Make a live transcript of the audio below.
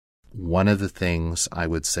one of the things I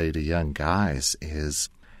would say to young guys is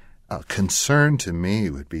a concern to me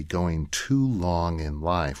would be going too long in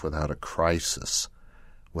life without a crisis,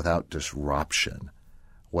 without disruption,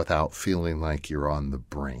 without feeling like you're on the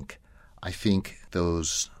brink. I think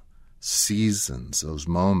those seasons, those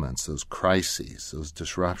moments, those crises, those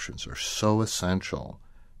disruptions are so essential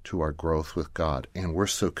to our growth with God, and we're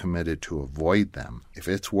so committed to avoid them. If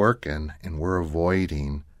it's working and we're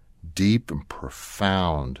avoiding deep and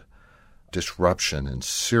profound disruption and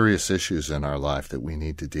serious issues in our life that we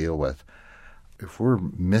need to deal with, if we're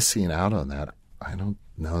missing out on that, I don't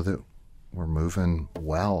know that we're moving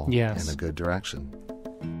well in a good direction.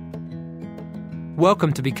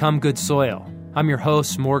 Welcome to Become Good Soil. I'm your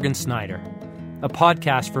host, Morgan Snyder, a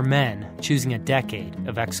podcast for men choosing a decade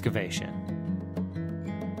of excavation.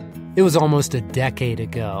 It was almost a decade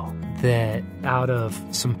ago that out of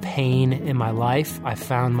some pain in my life, I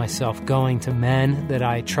found myself going to men that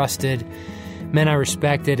I trusted, men I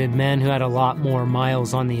respected, and men who had a lot more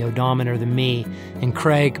miles on the odometer than me. And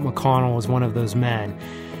Craig McConnell was one of those men.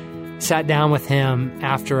 Sat down with him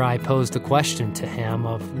after I posed a question to him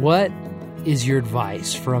of what is your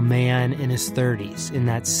advice for a man in his 30s in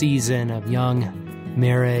that season of young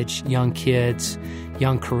marriage, young kids,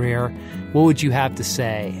 young career? What would you have to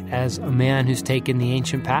say as a man who's taken the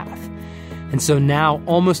ancient path? And so now,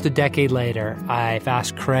 almost a decade later, I've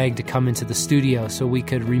asked Craig to come into the studio so we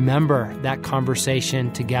could remember that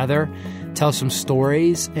conversation together, tell some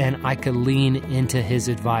stories, and I could lean into his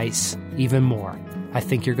advice even more. I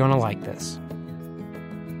think you're going to like this.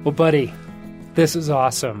 Well, buddy, this is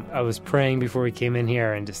awesome. I was praying before we came in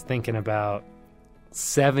here and just thinking about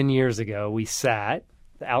 7 years ago, we sat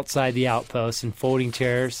outside the outpost in folding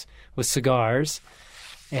chairs with cigars,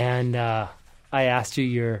 and I asked you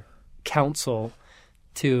your counsel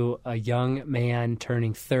to a young man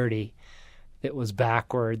turning 30 that was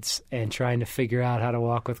backwards and trying to figure out how to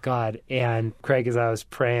walk with God. And Craig, as I was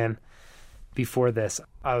praying before this,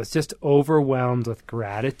 I was just overwhelmed with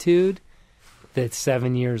gratitude that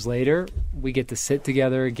 7 years later, we get to sit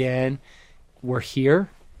together again. We're here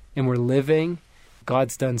and we're living.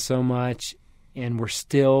 God's done so much, and we're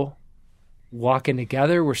still walking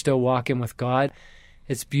together. We're still walking with God.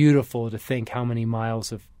 It's beautiful to think how many miles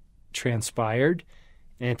have transpired.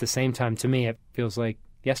 And at the same time, to me, it feels like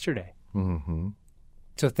yesterday. Mm-hmm.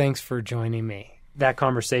 So thanks for joining me. That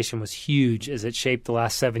conversation was huge as it shaped the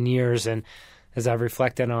last 7 years. And as I've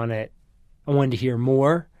reflected on it, I wanted to hear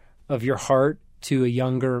more of your heart to a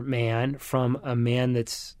younger man from a man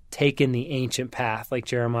that's taken the ancient path, like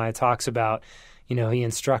Jeremiah talks about. You know, he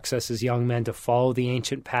instructs us as young men to follow the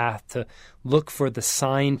ancient path, to look for the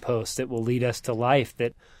signposts that will lead us to life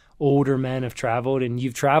that older men have traveled, and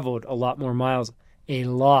you've traveled a lot more miles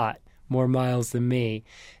than me.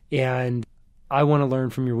 And I want to learn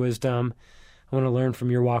from your wisdom. I want to learn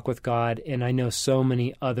from your walk with God, and I know so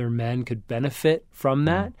many other men could benefit from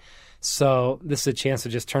that. So this is a chance to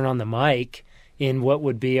just turn on the mic in what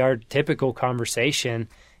would be our typical conversation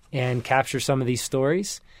and capture some of these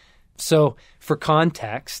stories. So for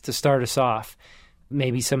context, to start us off,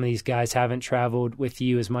 maybe some of these guys haven't traveled with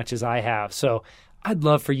you as much as I have. So I'd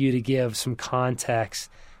love for you to give some context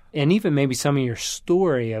and even maybe some of your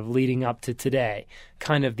story of leading up to today,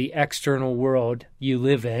 kind of the external world you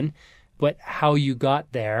live in, but how you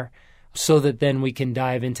got there, so that then we can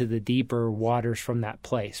dive into the deeper waters from that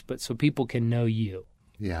place, but so people can know you.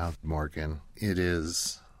 Yeah, Morgan, it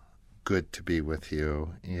is good to be with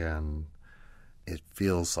you, and it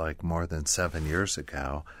feels like more than 7 years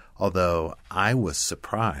ago, although I was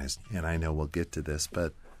surprised, and I know we'll get to this,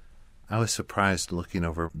 but I was surprised looking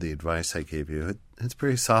over the advice I gave you. It's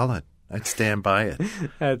pretty solid. I'd stand by it.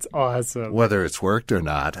 That's awesome. Whether it's worked or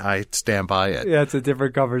not, I stand by it. Yeah, it's a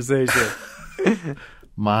different conversation.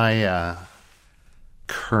 My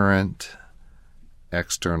current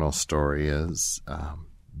external story is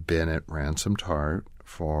been at Ransomed Heart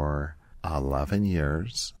for 11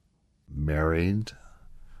 years, married,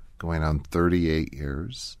 going on 38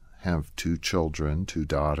 years, have 2 children, 2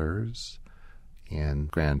 daughters,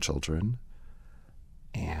 and grandchildren,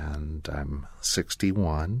 and I'm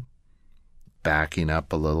 61. Backing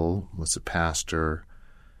up a little, was a pastor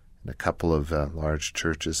in a couple of large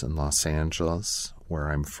churches in Los Angeles, where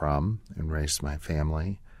I'm from, and raised my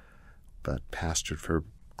family, but pastored for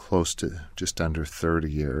close to just under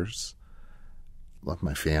 30 years. Love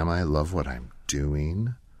my family. I love what I'm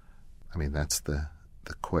doing. I mean, that's the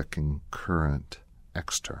quick and current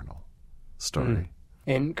external story.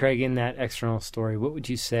 And Craig, in that external story, what would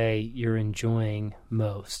you say you're enjoying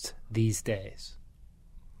most these days?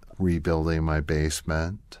 Rebuilding my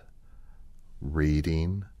basement,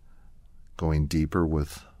 reading, going deeper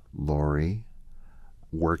with Lori,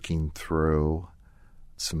 working through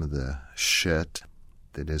some of the shit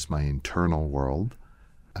that is my internal world.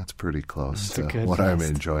 That's pretty close to what I'm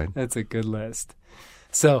enjoying. That's a good list.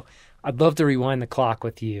 So I'd love to rewind the clock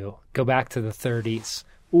with you, go back to the 30s,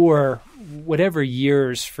 or whatever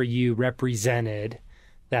years for you represented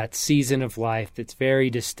that season of life that's very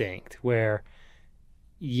distinct, where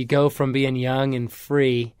you go from being young and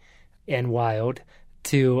free and wild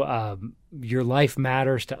to your life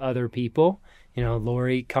matters to other people. You know,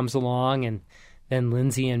 Lori comes along, and then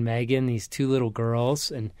Lindsay and Megan, these two little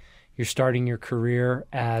girls, and you're starting your career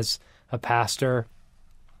as a pastor.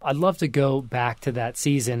 I'd love to go back to that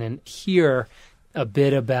season and hear a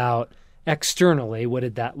bit about externally, what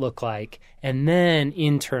did that look like? And then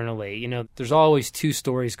internally, you know, there's always two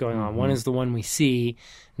stories going on. One is the one we see,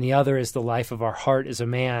 and the other is the life of our heart as a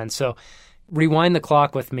man. So rewind the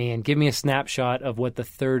clock with me and give me a snapshot of what the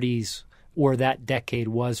 30s or that decade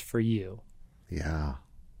was for you. Yeah,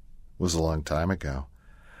 it was a long time ago.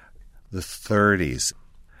 The 30s,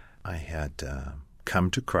 I had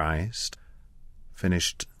come to Christ,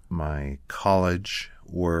 finished my college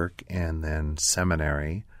work and then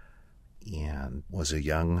seminary, and was a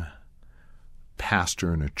young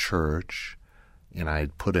pastor in a church. And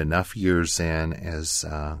I'd put enough years in as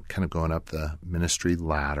kind of going up the ministry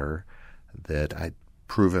ladder that I'd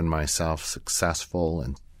proven myself successful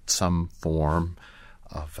in some form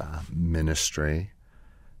of ministry.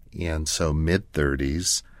 And so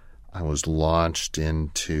mid-30s, I was launched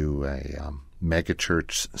into a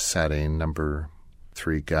megachurch setting, number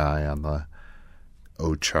 3 guy on the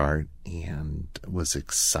O chart, and was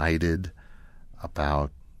excited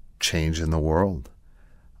about changing the world.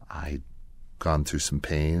 I'd gone through some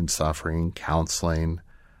pain, suffering, counseling,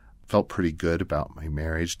 felt pretty good about my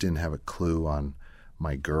marriage, didn't have a clue on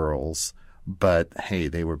my girls, but hey,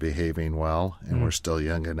 they were behaving well and were still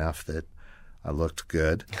young enough that I looked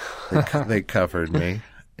good. They covered me.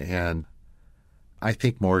 And I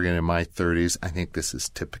think, Morgan, in my 30s, I think this is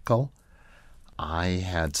typical. I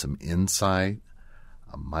had some insight.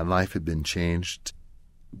 My life had been changed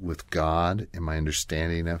with God and my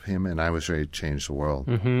understanding of Him, and I was ready to change the world.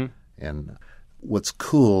 And what's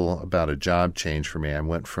cool about a job change for me, I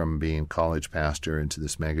went from being college pastor into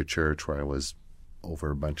this mega church where I was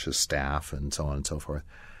over a bunch of staff and so on and so forth.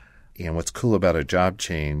 And what's cool about a job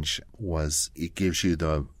change was it gives you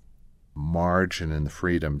the margin and the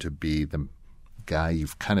freedom to be the guy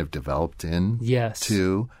you've kind of developed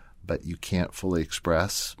into, but you can't fully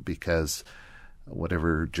express because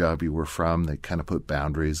whatever job you were from, they kind of put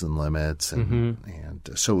boundaries and limits. And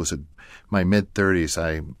so it was my mid-30s,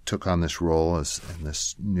 I took on this role in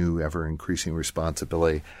this new ever-increasing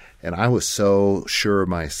responsibility. And I was so sure of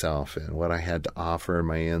myself and what I had to offer and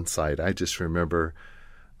my insight. I just remember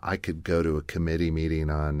I could go to a committee meeting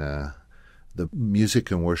on the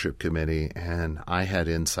Music and Worship Committee, and I had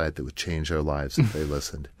insight that would change their lives if they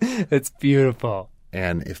listened. It's beautiful.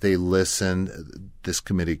 And if they listened, this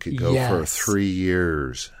committee could go for 3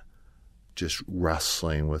 years just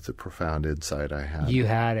wrestling with the profound insight I had. You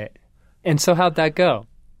had it. And so how'd that go?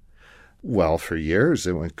 Well, for years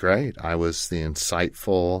it went great. I was the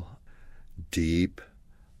insightful, deep,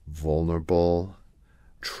 vulnerable,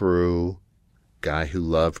 true guy who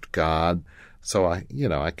loved God. So I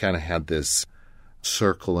kind of had this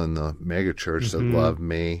circle in the megachurch that loved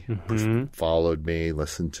me, followed me,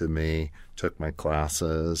 listened to me, took my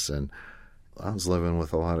classes, and I was living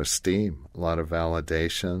with a lot of steam, a lot of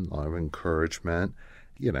validation, a lot of encouragement.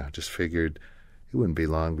 Just figured it wouldn't be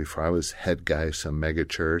long before I was head guy of some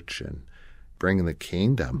megachurch and bringing the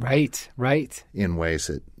kingdom. Right. In ways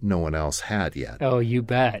that no one else had yet. Oh, you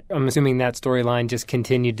bet. I'm assuming that storyline just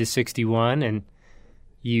continued to 61, and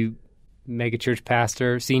you megachurch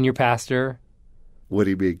pastor, senior pastor. What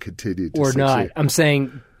do you mean continued to or 60? Not? I'm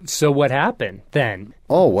saying, so what happened then?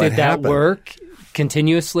 Oh, what happened? Did that work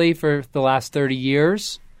continuously for the last 30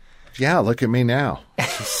 years? Yeah, look at me now.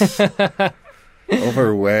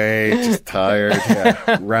 Overweight, just tired,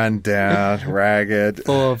 run down, ragged.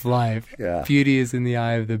 Full of life. Yeah. Beauty is in the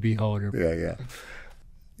eye of the beholder. Yeah.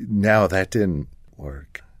 No, that didn't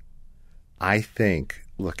work. I think,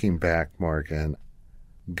 looking back, Morgan,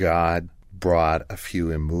 God brought a few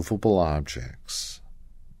immovable objects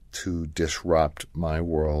to disrupt my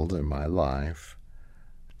world and my life,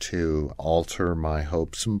 to alter my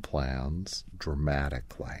hopes and plans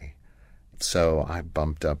dramatically. So I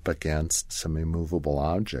bumped up against some immovable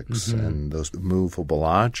objects, and those immovable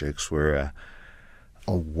objects were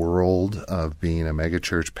a world of being a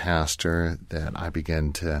megachurch pastor that I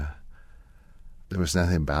began to, there was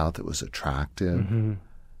nothing about that was attractive. It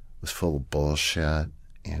was full of bullshit.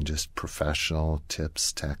 and just professional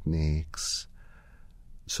tips, techniques.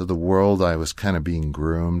 So the world I was kind of being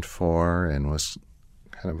groomed for and was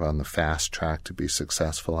kind of on the fast track to be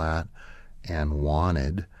successful at and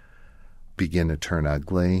wanted began to turn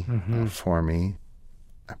ugly for me.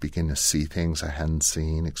 I began to see things I hadn't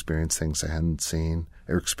seen, experience things I hadn't seen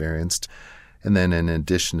or experienced. And then in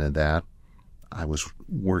addition to that, I was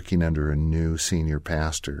working under a new senior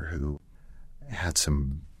pastor who had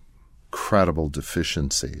some incredible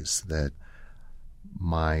deficiencies that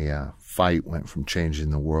my fight went from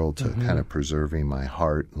changing the world to kind of preserving my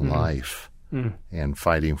heart and life and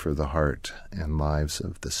fighting for the heart and lives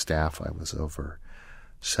of the staff I was over.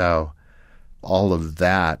 So all of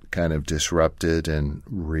that kind of disrupted and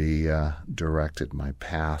redirected my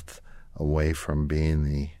path away from being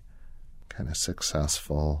the kind of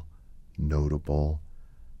successful, notable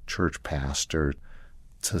church pastor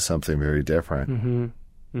to something very different.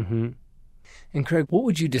 And Craig, what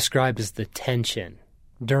would you describe as the tension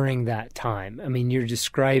during that time? I mean, you're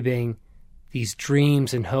describing these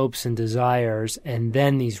dreams and hopes and desires and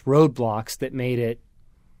then these roadblocks that made it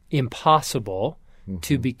impossible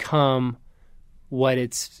to become what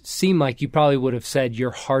it seemed like you probably would have said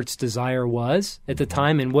your heart's desire was at the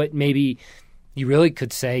time, and what maybe you really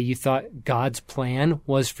could say you thought God's plan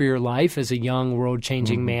was for your life as a young,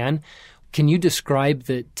 world-changing man. Can you describe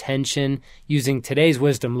the tension using today's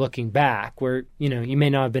wisdom looking back where, you may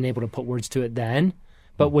not have been able to put words to it then,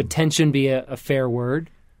 but would tension be a fair word?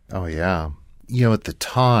 Oh, yeah. At the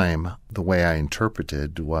time, the way I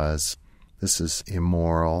interpreted was this is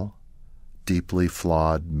immoral, deeply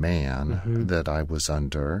flawed man that I was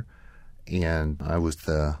under, and I was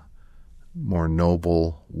the more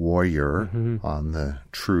noble warrior on the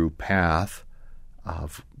true path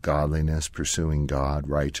of godliness, pursuing God,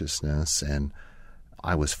 righteousness, and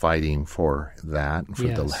I was fighting for that and for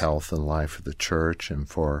the health and life of the church and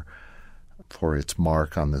for its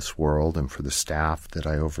mark on this world and for the staff that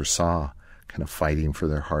I oversaw, kind of fighting for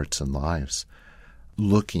their hearts and lives.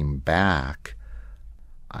 Looking back,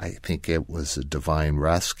 I think it was a divine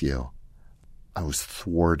rescue. I was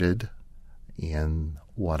thwarted in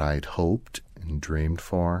what I'd hoped and dreamed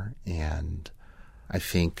for, and I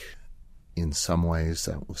think in some ways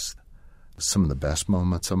that was some of the best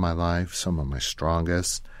moments of my life, some of my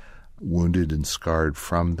strongest, wounded and scarred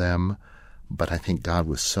from them, but I think God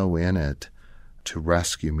was so in it to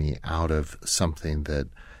rescue me out of something that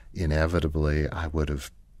inevitably I would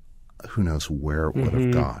have, who knows where it would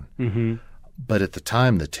have gone. But at the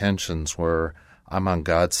time, the tensions were, I'm on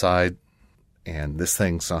God's side, and this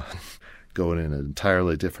thing's going in an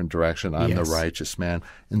entirely different direction. I'm the righteous man.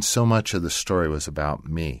 And so much of the story was about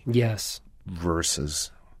me.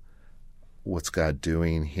 Versus what's God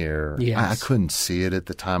doing here. I couldn't see it at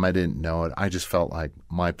the time. I didn't know it. I just felt like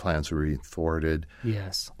my plans were being thwarted.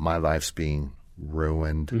 My life's being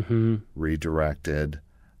ruined, redirected.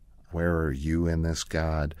 Where are you in this,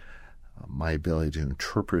 God? My ability to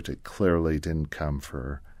interpret it clearly didn't come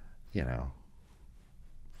for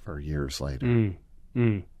years later.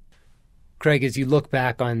 Craig, as you look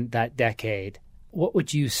back on that decade, what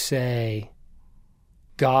would you say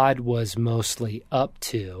God was mostly up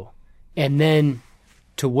to? And then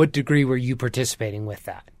to what degree were you participating with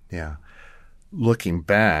that? Yeah. Looking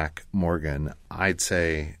back, Morgan, I'd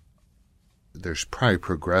say there's probably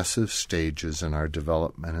progressive stages in our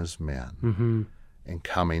development as men. And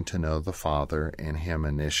coming to know the Father and Him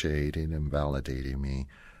initiating and validating me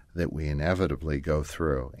that we inevitably go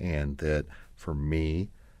through. And that for me,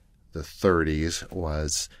 the 30s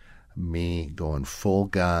was me going full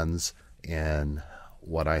guns in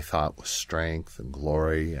what I thought was strength and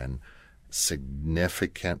glory and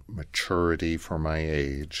significant maturity for my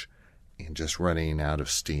age and just running out of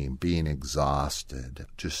steam, being exhausted,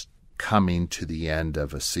 just coming to the end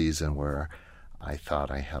of a season where I thought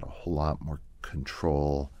I had a whole lot more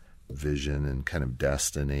control, vision, and kind of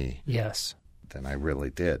destiny than I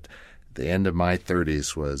really did. The end of my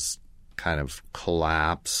 30s was kind of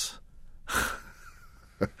collapse,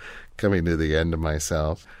 coming to the end of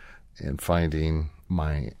myself and finding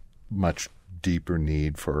my much deeper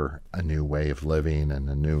need for a new way of living and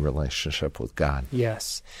a new relationship with God.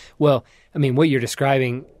 Well, I mean, what you're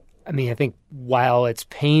describing, I think while it's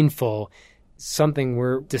painful, something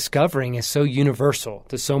we're discovering is so universal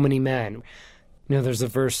to so many men. There's a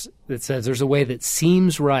verse that says there's a way that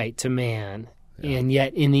seems right to man, and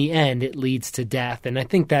yet in the end it leads to death. And I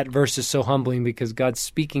think that verse is so humbling because God's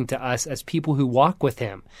speaking to us as people who walk with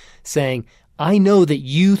Him, saying, I know that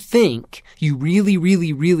you really,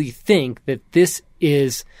 really, really think that this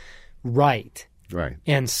is right. Right.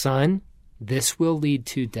 And son, this will lead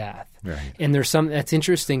to death. Right. And there's that's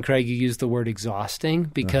interesting, Craig, you used the word exhausting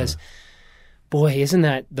because, boy, isn't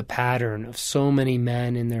that the pattern of so many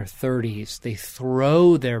men in their 30s? They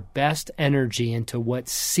throw their best energy into what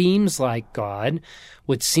seems like God,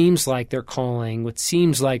 what seems like their calling, what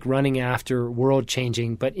seems like running after world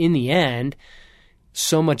changing. But in the end,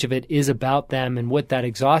 so much of it is about them. And what that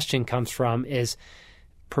exhaustion comes from is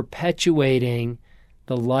perpetuating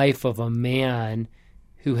the life of a man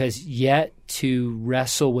who has yet to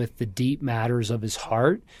wrestle with the deep matters of his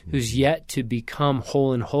heart, who's yet to become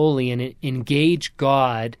whole and holy and engage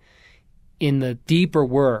God in the deeper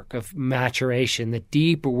work of maturation, the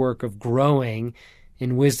deeper work of growing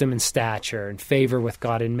in wisdom and stature and favor with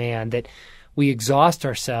God and man, that we exhaust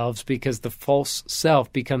ourselves because the false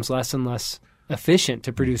self becomes less and less efficient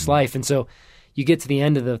to produce life. And so you get to the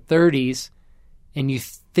end of the 30s and you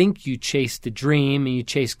think you chased a dream and you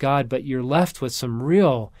chase God, but you're left with some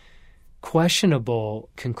real questionable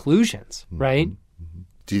conclusions, right? Mm-hmm.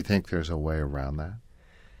 Do you think there's a way around that?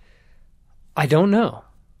 I don't know.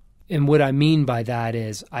 And what I mean by that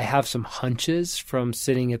is I have some hunches from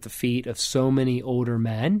sitting at the feet of so many older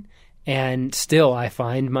men, and still I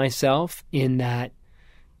find myself in that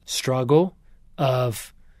struggle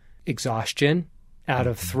of exhaustion out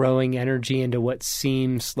of throwing energy into what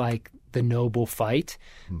seems like the noble fight.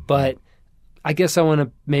 But I guess I want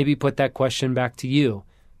to maybe put that question back to you.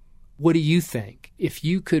 What do you think? If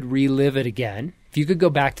you could relive it again, if you could go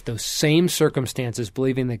back to those same circumstances,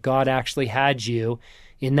 believing that God actually had you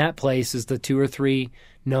in that place as the 2 or 3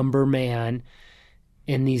 number man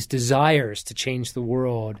and these desires to change the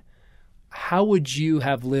world, how would you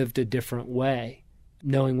have lived a different way,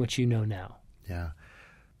 knowing what you know now? Yeah,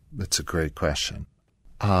 that's a great question.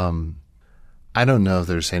 I don't know if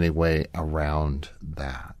there's any way around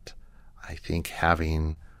that. I think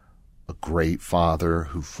having a great father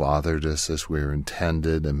who fathered us as we were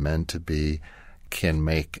intended and meant to be can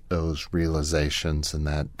make those realizations in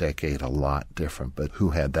that decade a lot different. But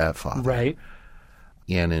who had that father? Right.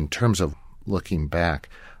 And in terms of looking back,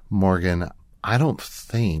 Morgan, I don't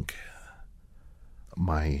think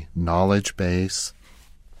my knowledge base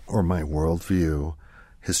or my worldview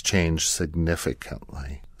has changed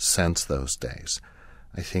significantly since those days.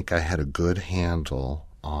 I think I had a good handle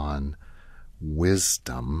on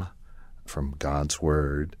wisdom from God's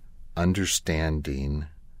Word, understanding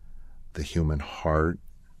the human heart,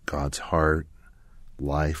 God's heart,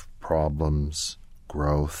 life problems,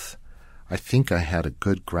 growth. I think I had a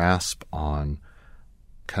good grasp on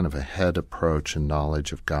kind of a head approach and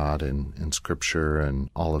knowledge of God and Scripture and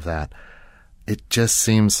all of that. It just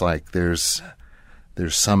seems like there's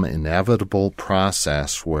some inevitable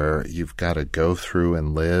process where you've got to go through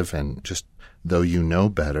and live, and just though you know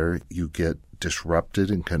better, you get disrupted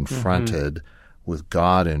and confronted with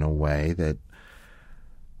God in a way that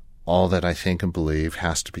all that I think and believe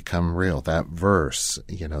has to become real. That verse,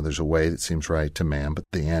 there's a way that seems right to man, but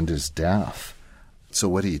the end is death. So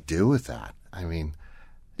what do you do with that? I mean,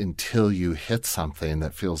 until you hit something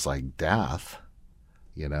that feels like death,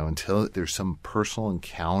 until there's some personal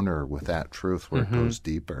encounter with that truth where it goes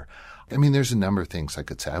deeper. I mean, there's a number of things I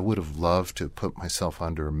could say. I would have loved to put myself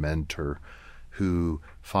under a mentor who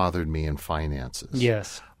fathered me in finances.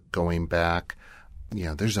 Yes. Going back,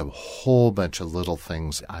 there's a whole bunch of little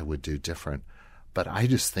things I would do different. But I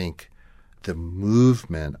just think the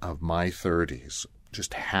movement of my 30s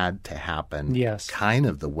just had to happen kind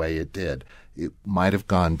of the way it did. It might have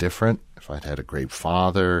gone different if I'd had a great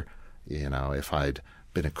father, if I'd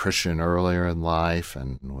been a Christian earlier in life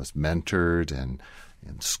and was mentored and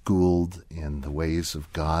schooled in the ways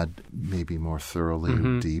of God, maybe more thoroughly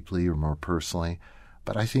or deeply or more personally.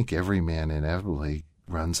 But I think every man inevitably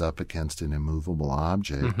runs up against an immovable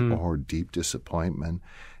object or deep disappointment.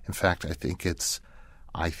 In fact, I think it's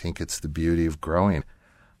the beauty of growing.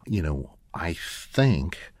 I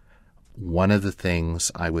think one of the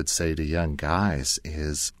things I would say to young guys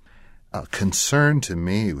is a concern to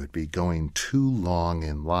me would be going too long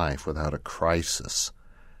in life without a crisis,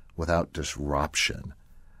 without disruption,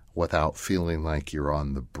 without feeling like you're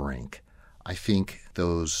on the brink. I think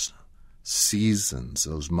those seasons,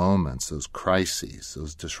 those moments, those crises,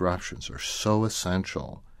 those disruptions are so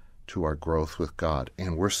essential to our growth with God,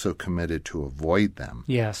 and we're so committed to avoid them.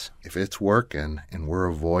 Yes. If it's working and we're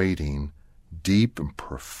avoiding deep and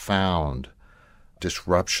profound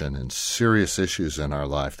disruption and serious issues in our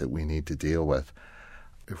life that we need to deal with,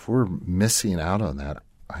 if we're missing out on that,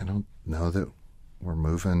 I don't know that we're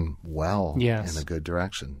moving well in a good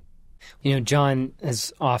direction. John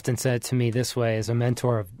has often said to me this way as a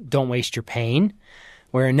mentor of don't waste your pain,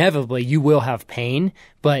 where inevitably you will have pain,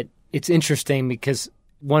 but it's interesting because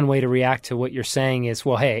one way to react to what you're saying is,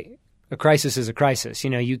 well, hey, a crisis is a crisis.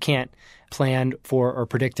 You can't plan for or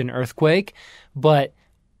predict an earthquake. But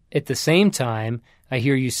at the same time, I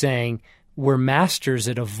hear you saying we're masters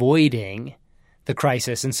at avoiding the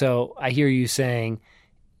crisis. And so I hear you saying,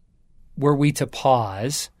 were we to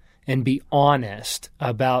pause and be honest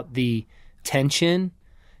about the tension,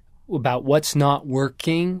 about what's not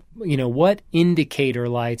working, what indicator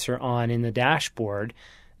lights are on in the dashboard,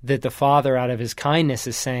 that the Father out of his kindness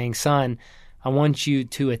is saying, son, I want you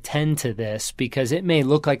to attend to this, because it may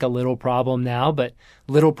look like a little problem now, but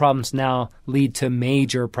little problems now lead to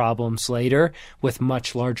major problems later with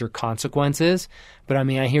much larger consequences. But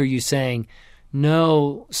I hear you saying,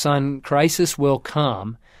 no, son, crisis will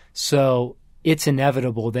come. So it's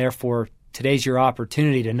inevitable. Therefore, today's your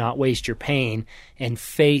opportunity to not waste your pain and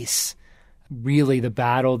face really the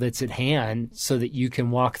battle that's at hand so that you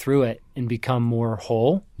can walk through it and become more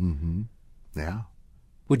whole. Mm-hmm. Yeah.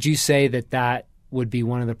 Would you say that would be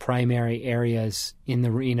one of the primary areas in the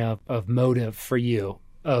arena of motive for you,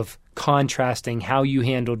 of contrasting how you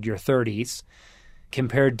handled your 30s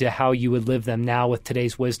compared to how you would live them now with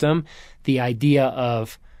today's wisdom? The idea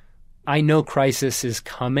of, I know crisis is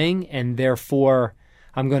coming, and therefore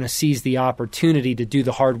I'm going to seize the opportunity to do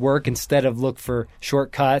the hard work instead of look for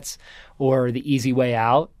shortcuts or the easy way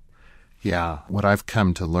out. Yeah. What I've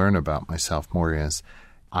come to learn about myself more is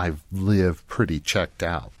I've lived pretty checked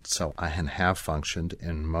out. So I have functioned,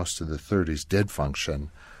 and most of the 30s did function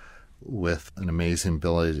with an amazing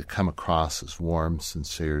ability to come across as warm,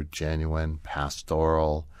 sincere, genuine,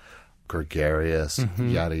 pastoral, gregarious,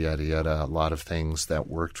 yada, yada, yada. A lot of things that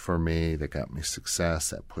worked for me, that got me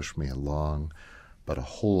success, that pushed me along. But a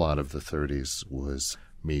whole lot of the 30s was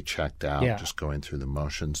me checked out, just going through the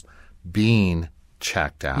motions, being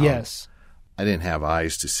checked out. Yes. I didn't have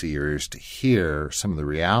eyes to see or ears to hear some of the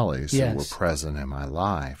realities that were present in my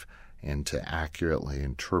life, and to accurately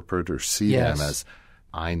interpret or see them as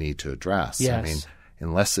I need to address. Yes.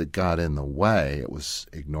 Unless it got in the way, it was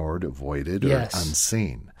ignored, avoided, or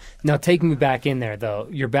unseen. Now, take me back in there, though.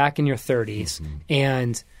 You're back in your 30s,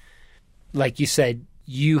 and like you said,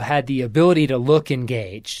 you had the ability to look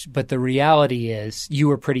engaged, but the reality is you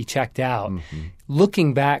were pretty checked out.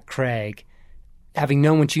 Looking back, Craig, having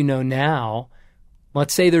known what you know now,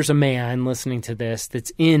 let's say there's a man listening to this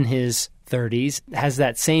that's in his 30s, has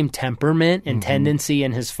that same temperament and tendency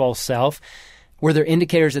in his false self. Were there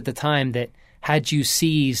indicators at the time that had you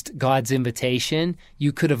seized God's invitation,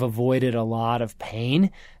 you could have avoided a lot of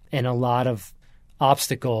pain and a lot of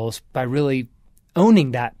obstacles by really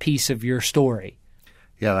owning that piece of your story?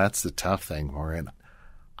 Yeah, that's the tough thing, Morgan.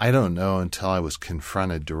 I don't know until I was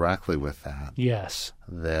confronted directly with that. Yes.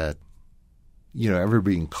 That, ever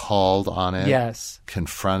being called on it. Yes.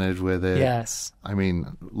 Confronted with it. Yes.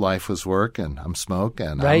 Life was working. I'm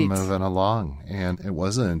smoking. Right. I'm moving along. And it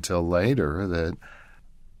wasn't until later that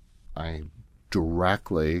I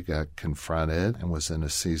directly got confronted and was in a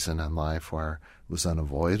season in life where it was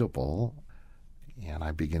unavoidable. And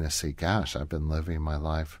I began to see, gosh, I've been living my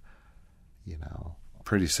life,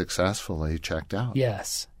 pretty successfully checked out.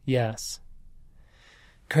 Yes, yes.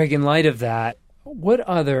 Craig, in light of that, what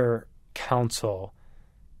other counsel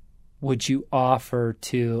would you offer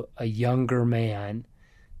to a younger man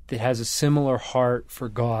that has a similar heart for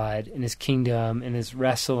God and his kingdom and is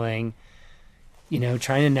wrestling,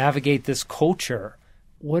 trying to navigate this culture?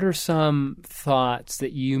 What are some thoughts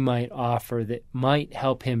that you might offer that might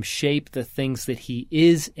help him shape the things that he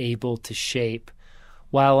is able to shape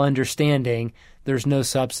while understanding there's no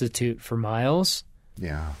substitute for miles?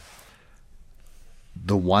 Yeah.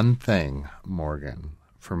 The one thing, Morgan,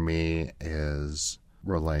 for me is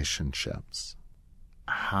relationships.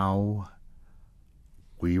 How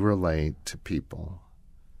we relate to people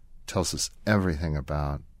tells us everything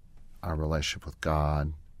about our relationship with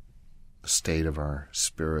God, the state of our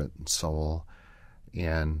spirit and soul.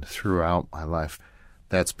 And throughout my life,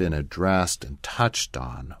 that's been addressed and touched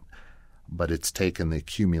on. But it's taken the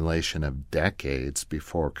accumulation of decades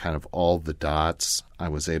before kind of all the dots, I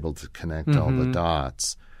was able to connect all the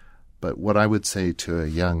dots. But what I would say to a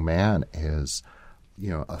young man is,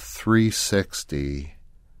 a 360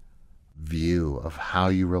 view of how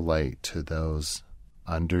you relate to those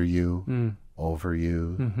under you, over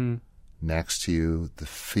you, next to you, the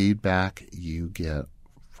feedback you get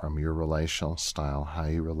from your relational style, how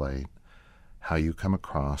you relate, how you come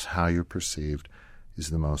across, how you're perceived, is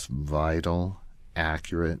the most vital,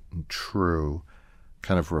 accurate, and true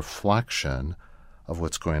kind of reflection of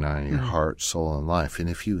what's going on in your heart, soul, and life. And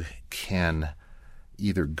if you can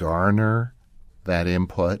either garner that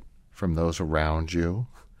input from those around you,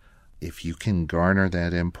 if you can garner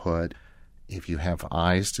that input if you have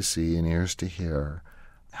eyes to see and ears to hear,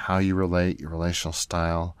 how you relate, your relational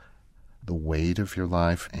style, the weight of your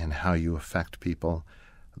life, and how you affect people,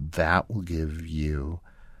 that will give you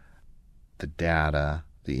the data,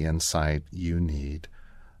 the insight you need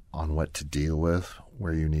on what to deal with,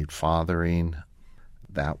 where you need fathering.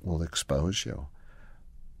 That will expose you.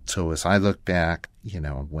 So as I look back,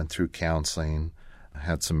 went through counseling,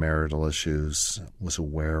 had some marital issues, was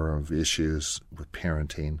aware of issues with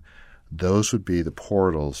parenting, those would be the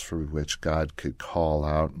portals through which God could call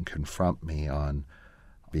out and confront me on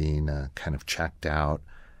being kind of checked out.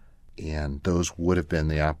 And those would have been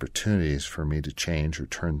the opportunities for me to change or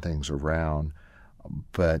turn things around.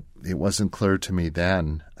 But it wasn't clear to me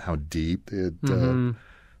then how deep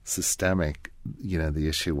systemic, the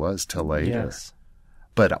issue was till later. Yes.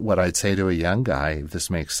 But what I'd say to a young guy, if this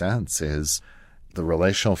makes sense, is the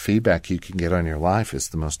relational feedback you can get on your life is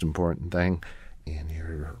the most important thing in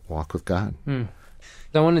your walk with God.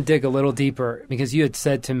 I want to dig a little deeper because you had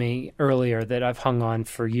said to me earlier that I've hung on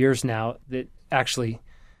for years now that actually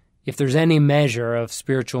if there's any measure of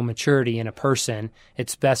spiritual maturity in a person,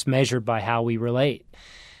 it's best measured by how we relate.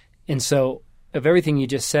 And so of everything you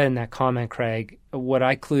just said in that comment, Craig, what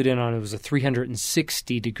I clued in on was a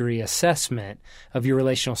 360-degree assessment of your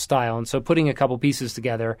relational style. And so putting a couple pieces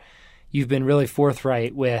together, you've been really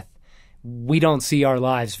forthright with we don't see our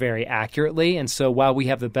lives very accurately. And so while we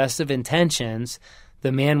have the best of intentions,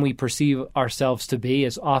 the man we perceive ourselves to be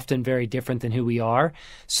is often very different than who we are.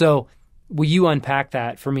 So will you unpack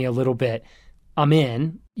that for me a little bit? I'm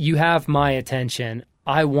in. You have my attention.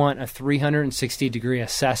 I want a 360-degree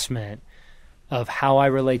assessment of how I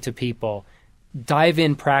relate to people. Dive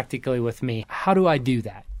in practically with me. How do I do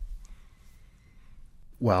that?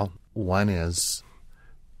 Well, one is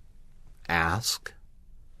ask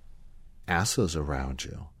those around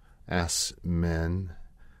you. Ask men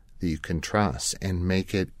that you can trust and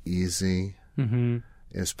make it easy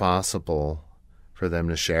as possible for them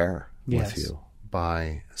to share with you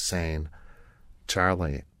by saying,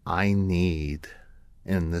 Charlie, I need,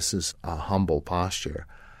 and this is a humble posture,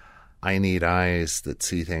 I need eyes that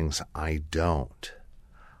see things I don't.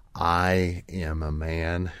 I am a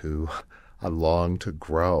man who I long to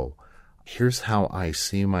grow. Here's how I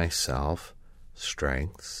see myself,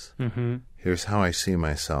 strengths. Here's how I see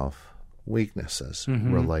myself, weaknesses,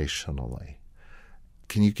 relationally.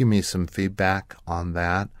 Can you give me some feedback on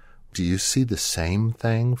that? Do you see the same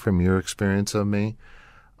thing from your experience of me?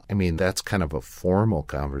 I mean, that's kind of a formal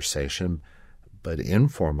conversation, but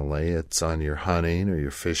informally, it's on your hunting or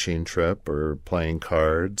your fishing trip or playing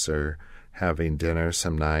cards or having dinner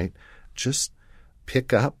some night. Just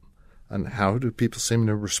pick up on how do people seem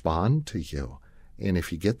to respond to you. And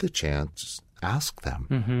if you get the chance, ask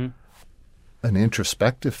them. An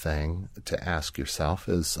introspective thing to ask yourself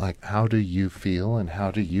is like, how do you feel and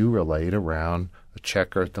how do you relate around a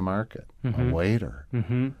checker at the market, a waiter,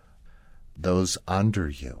 those under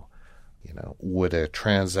you? Would a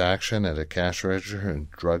transaction at a cash register in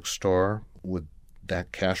a drugstore, would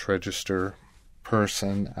that cash register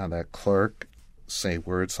person, that clerk, say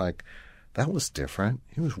words like, that was different.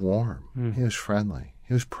 He was warm. He was friendly.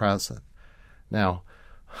 He was present. Now,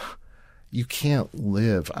 you can't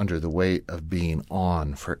live under the weight of being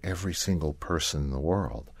on for every single person in the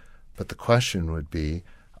world. But the question would be,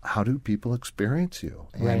 how do people experience you?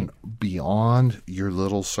 And beyond your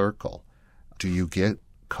little circle, do you get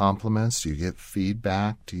compliments? Do you get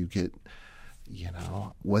feedback? Do you get,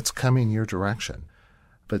 what's coming your direction?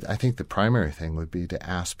 But I think the primary thing would be to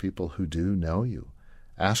ask people who do know you.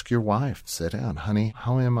 Ask your wife, sit down, honey,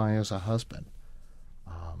 how am I as a husband?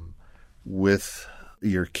 With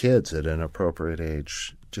your kids at an appropriate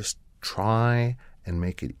age, just try and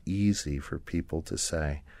make it easy for people to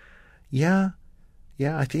say, yeah,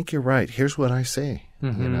 I think you're right. Here's what I see.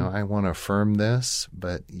 I want to affirm this,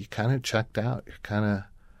 but you kind of checked out.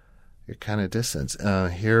 You're kind of distant.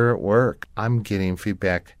 Here at work, I'm getting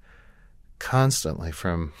feedback constantly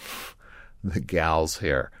from the gals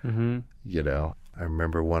here. I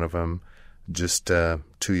remember one of them just 2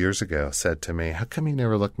 years ago said to me, how come you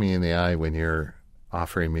never look me in the eye when you're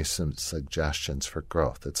offering me some suggestions for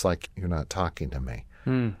growth? It's like you're not talking to me.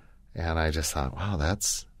 And I just thought, wow,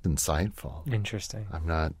 that's insightful. Interesting. I'm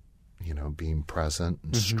not, being present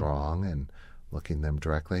and strong and looking them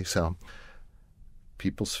directly. So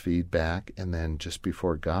people's feedback, and then just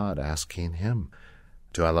before God, asking him,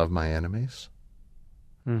 do I love my enemies?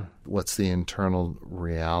 What's the internal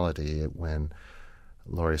reality when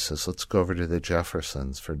Lori says, let's go over to the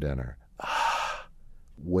Jeffersons for dinner?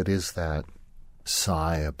 What is that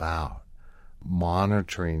sigh about?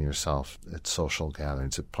 monitoring yourself at social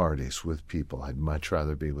gatherings, at parties with people. I'd much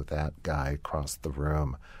rather be with that guy across the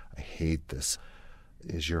room. I hate this.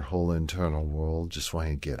 Is your whole internal world just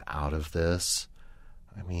wanting to get out of this?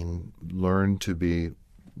 I mean, learn to be,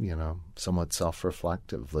 somewhat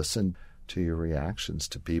self-reflective. Listen to your reactions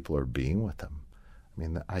to people or being with them. I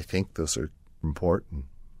mean, I think those are important.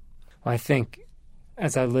 Well, I think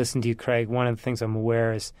as I listen to you, Craig, one of the things I'm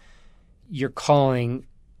aware is you're calling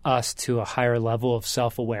us to a higher level of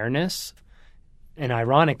self-awareness. And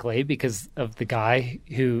ironically, because of the guy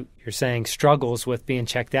who you're saying struggles with being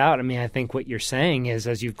checked out, I mean, I think what you're saying is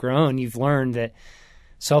as you've grown, you've learned that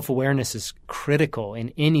self-awareness is critical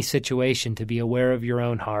in any situation, to be aware of your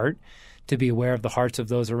own heart, to be aware of the hearts of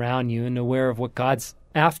those around you, and aware of what God's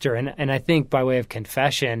after. And I think by way of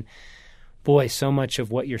confession, boy, so much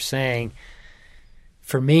of what you're saying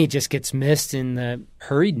for me just gets missed in the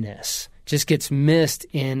hurriedness, just gets missed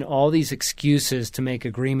in all these excuses to make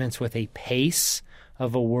agreements with a pace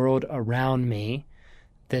of a world around me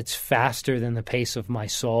that's faster than the pace of my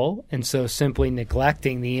soul. And so simply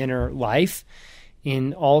neglecting the inner life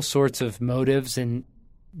in all sorts of motives and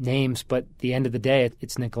names, but at the end of the day,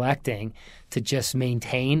 it's neglecting to just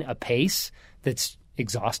maintain a pace that's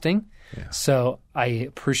exhausting. Yeah. So I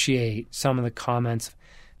appreciate some of the comments.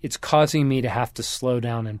 It's causing me to have to slow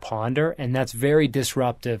down and ponder, and that's very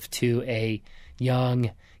disruptive to a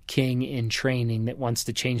young king in training that wants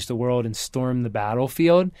to change the world and storm the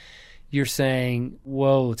battlefield. You're saying,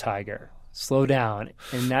 whoa, Tiger, slow down.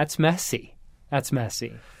 And that's messy. That's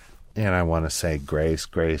messy. And I want to say grace,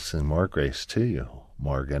 grace, and more grace to you,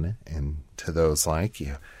 Morgan, and to those like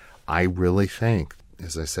you. I really think,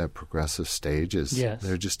 as I said, progressive stages, yes,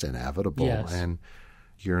 they're just inevitable. Yes. And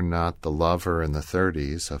you're not the lover in the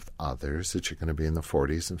 30s of others that you're going to be in the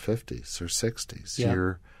 40s and 50s or 60s.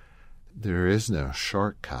 Yeah. There is no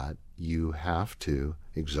shortcut. You have to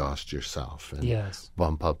exhaust yourself and yes,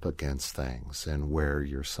 bump up against things and wear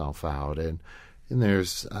yourself out. And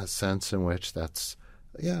there's a sense in which that's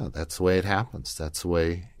the way it happens. That's the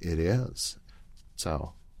way it is.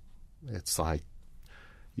 So it's like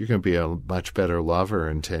you're going to be a much better lover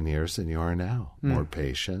in 10 years than you are now. More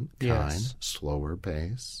patient, kind, yes, slower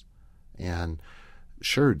pace. And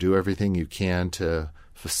sure, do everything you can to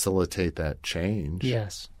facilitate that change.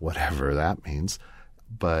 yes, Whatever that means.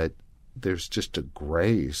 But there's just a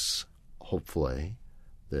grace, hopefully,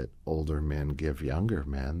 that older men give younger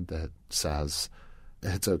men that says,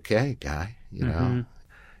 it's okay, guy, you know.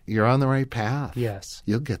 You're on the right path. yes,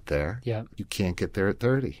 You'll get there. yeah, You can't get there at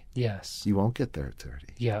 30. yes, You won't get there at 30.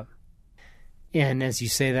 yeah. And as you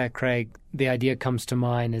say that, Craig, the idea comes to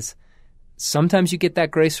mind is sometimes you get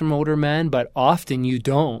that grace from older men, but often you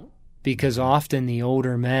don't, because often the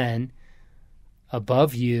older men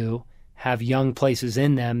above you have young places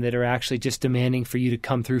in them that are actually just demanding for you to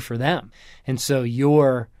come through for them. And so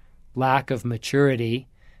your lack of maturity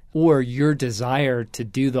or your desire to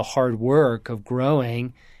do the hard work of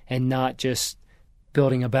growing and not just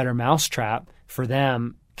building a better mousetrap for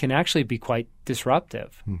them can actually be quite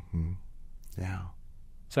disruptive. Mm-hmm. Yeah.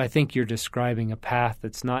 So I think you're describing a path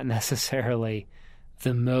that's not necessarily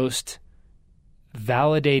the most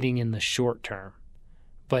validating in the short term,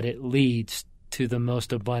 but it leads to the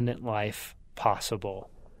most abundant life possible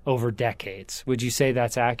over decades. Would you say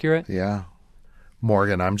that's accurate? Yeah.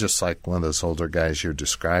 Morgan, I'm just like one of those older guys you're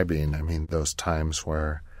describing. I mean, those times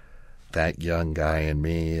where that young guy in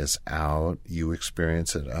me is out, you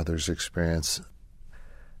experience it, others experience.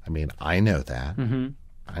 I mean, I know that. Mm-hmm.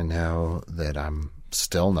 I know that I'm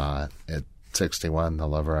still not at 61 the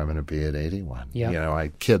lover I'm going to be at 81. Yep. You know, I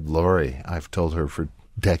kid Lori. I've told her for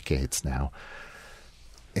decades now.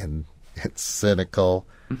 And it's cynical,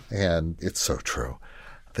 and it's so true,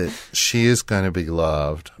 that she is going to be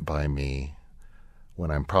loved by me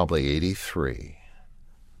when I'm probably 83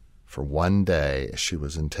 for one day as she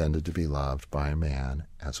was intended to be loved by a man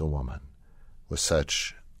as a woman, with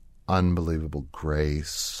such unbelievable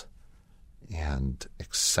grace and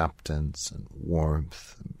acceptance and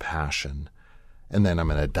warmth and passion. And then I'm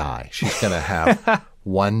going to die. She's going to have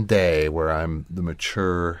one day where I'm the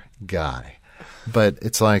mature guy. But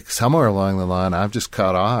it's like somewhere along the line, I've just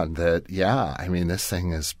caught on that, I mean, this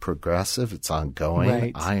thing is progressive. It's ongoing.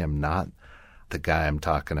 Right. I am not the guy I'm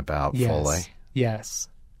talking about Yes. fully. Yes.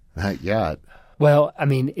 Not yet. Well, I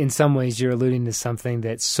mean, in some ways you're alluding to something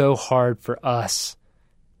that's so hard for us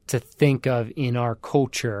to think of in our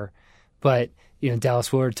culture. But,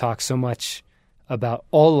 Dallas Willard talks so much about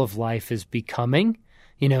all of life is becoming.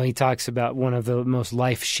 He talks about one of the most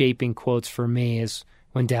life-shaping quotes for me is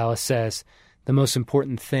when Dallas says, the most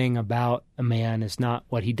important thing about a man is not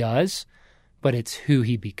what he does, but it's who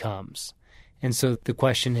he becomes. And so the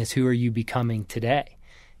question is, who are you becoming today?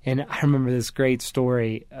 And I remember this great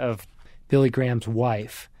story of Billy Graham's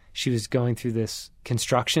wife. She was going through this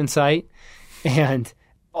construction site and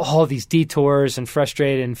all these detours and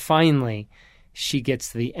frustrated. And finally, she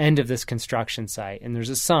gets to the end of this construction site, and there's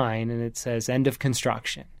a sign, and it says, "End of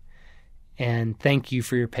construction. And thank you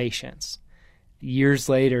for your patience." Years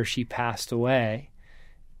later, she passed away,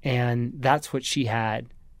 and that's what she had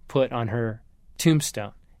put on her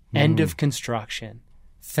tombstone. End of construction.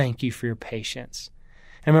 Thank you for your patience.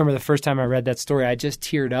 I remember the first time I read that story, I just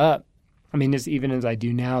teared up. I mean, even as I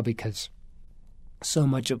do now, because so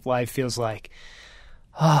much of life feels like,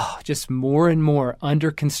 just more and more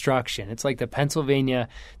under construction. It's like the Pennsylvania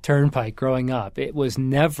Turnpike growing up. It was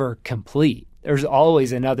never complete. There's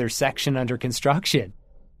always another section under construction.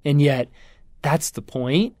 And yet, that's the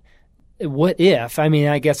point. What if,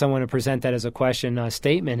 I guess I want to present that as a question, a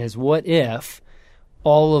statement, is what if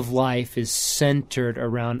all of life is centered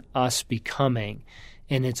around us becoming,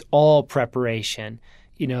 and it's all preparation?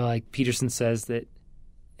 Like Peterson says that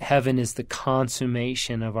heaven is the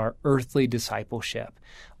consummation of our earthly discipleship.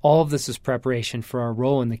 All of this is preparation for our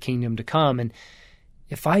role in the kingdom to come. And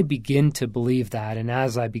if I begin to believe that, and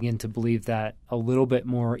as I begin to believe that a little bit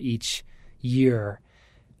more each year,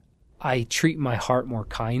 I treat my heart more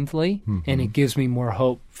kindly, and it gives me more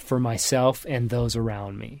hope for myself and those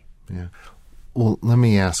around me. Yeah. Well, let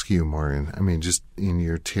me ask you, Morgan, just in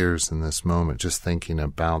your tears in this moment, just thinking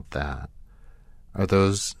about that, are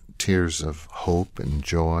those tears of hope and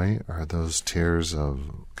joy? Are those tears of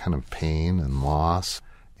kind of pain and loss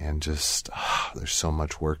and just, there's so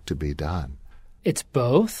much work to be done? It's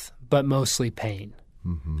both, but mostly pain.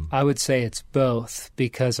 I would say it's both,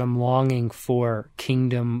 because I'm longing for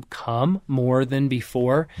kingdom come more than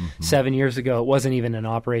before. 7 years ago, it wasn't even an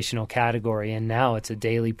operational category, and now it's a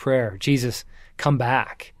daily prayer. Jesus, come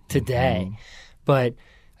back today. But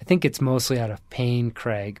I think it's mostly out of pain,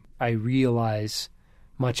 Craig. I realize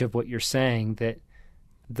much of what you're saying, that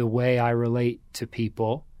the way I relate to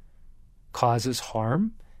people causes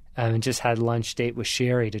harm. I just had a lunch date with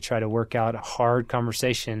Sherry to try to work out a hard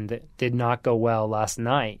conversation that did not go well last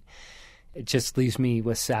night. It just leaves me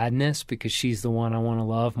with sadness, because she's the one I want to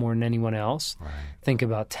love more than anyone else. Right. Think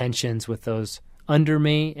about tensions with those under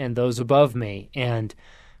me and those above me, and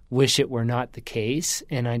wish it were not the case.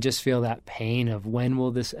 And I just feel that pain of, when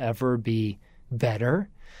will this ever be better?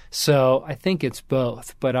 So I think it's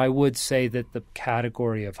both. But I would say that the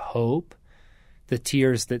category of hope, the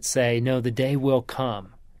tears that say, no, the day will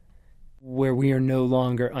come where we are no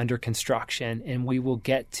longer under construction, and we will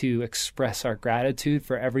get to express our gratitude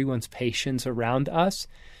for everyone's patience around us,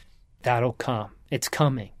 that'll come. It's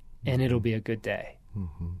coming, and it'll be a good day.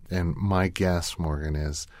 And my guess, Morgan,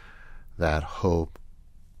 is that hope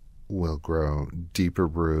will grow deeper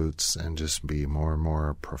roots and just be more and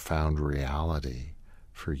more profound reality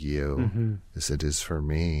for you, as it is for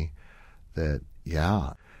me. That,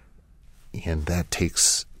 and that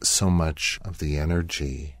takes so much of the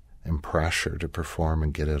energy and pressure to perform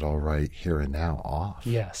and get it all right here and now off.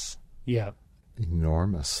 Yes. Yeah.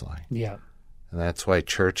 Enormously. Yeah. And that's why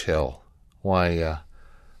Churchill, why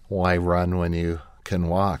run when you can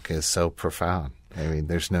walk, is so profound.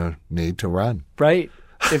 There's no need to run. Right.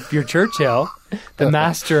 If you're Churchill, the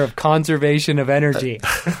master of conservation of energy.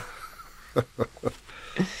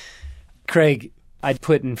 Craig, I'd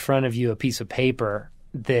put in front of you a piece of paper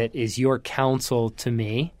that is your counsel to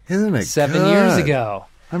me. Isn't it 7 years ago.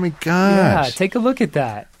 Gosh. Yeah, take a look at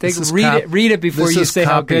that. Read it before you say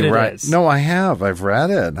how good it is. No, I have. I've read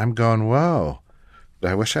it. I'm going, whoa.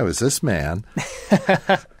 I wish I was this man. I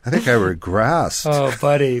think I regressed. Oh,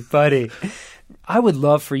 buddy. I would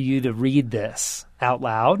love for you to read this out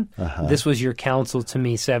loud. This was your counsel to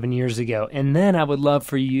me 7 years ago. And then I would love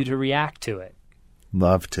for you to react to it.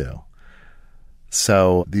 Love to.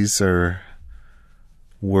 So these are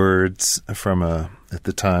words from at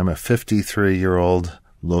the time, a 53-year-old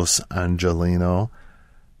Los Angelino.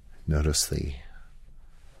 Notice the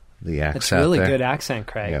accent. It's really there. Good accent,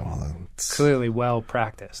 Craig. Yeah, well, it's clearly well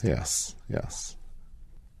practiced. Yes.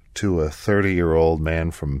 To a 30-year-old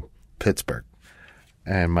man from Pittsburgh.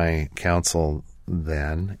 And my counsel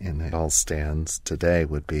then, and it all stands today,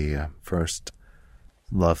 would be first,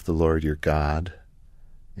 love the Lord your God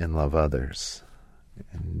and love others.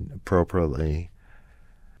 And appropriately,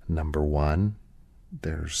 number one,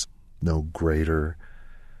 there's no greater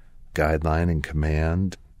guideline and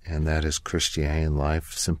command, and that is Christianity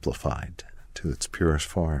life simplified to its purest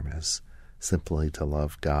form, is simply to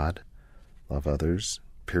love God, love others,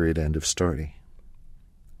 period, end of story.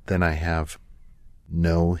 Then I have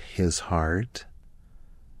know his heart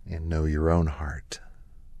and know your own heart.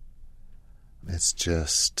 it's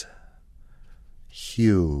just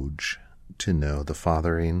huge to know the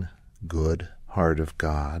fathering good heart of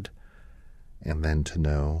God, and then to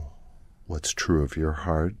know what's true of your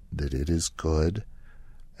heart, that it is good,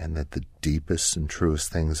 and that the deepest and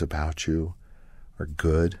truest things about you are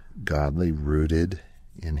good, godly, rooted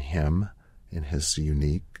in Him, in His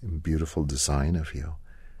unique and beautiful design of you.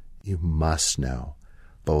 You must know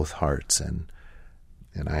both hearts. And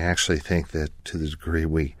I actually think that to the degree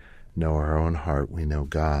we know our own heart, we know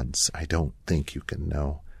God's. I don't think you can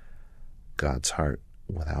know God's heart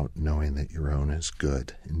without knowing that your own is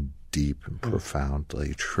good and deep and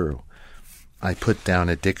profoundly true. I put down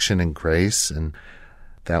Addiction and Grace, and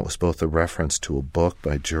that was both a reference to a book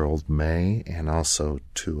by Gerald May and also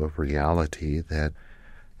to a reality that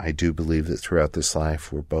I do believe that throughout this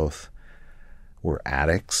life we're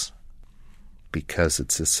addicts. Because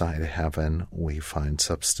it's this side of heaven, we find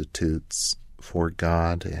substitutes for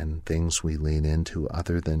God and things we lean into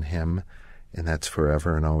other than Him, and that's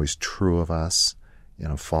forever and always true of us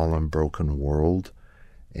in a fallen, broken world.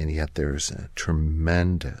 And yet there's a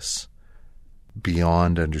tremendous,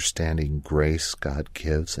 beyond understanding grace God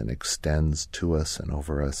gives and extends to us and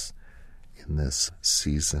over us in this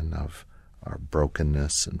season of our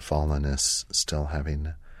brokenness and fallenness still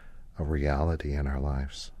having a reality in our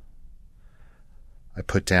lives. I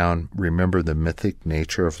put down, remember the mythic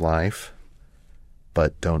nature of life,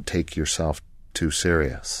 but don't take yourself too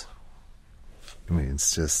serious. I mean,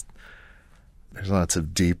 it's just, there's lots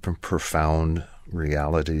of deep and profound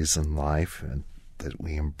realities in life and that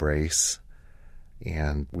we embrace,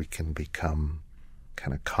 and we can become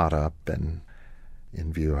kind of caught up and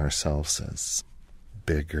view ourselves as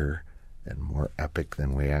bigger and more epic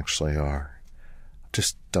than we actually are.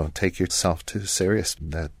 Just don't take yourself too serious.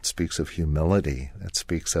 That speaks of humility. That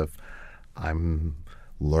speaks of I'm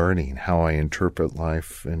learning how I interpret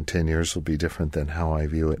life in 10 years will be different than how I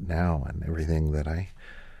view it now, and everything that I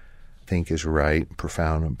think is right,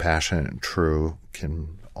 profound, and passionate and true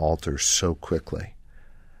can alter so quickly.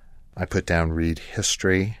 I put down read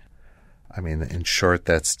history. I mean, in short,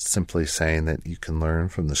 that's simply saying that you can learn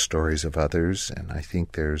from the stories of others, and I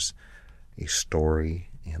think there's a story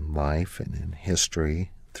in life and in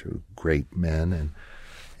history through great men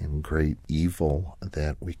and great evil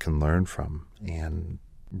that we can learn from. And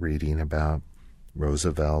reading about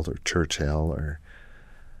Roosevelt or Churchill or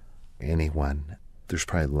anyone, there's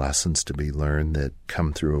probably lessons to be learned that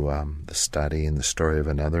come through the study and the story of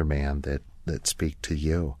another man that speak to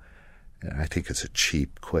you. And I think it's a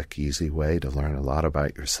cheap, quick, easy way to learn a lot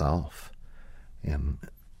about yourself and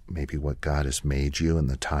maybe what God has made you and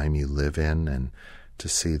the time you live in, and to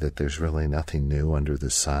see that there's really nothing new under the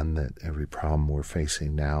sun, that every problem we're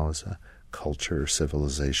facing now as a culture or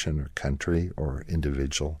civilization or country or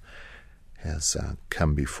individual has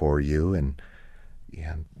come before you, and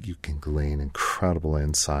you can glean incredible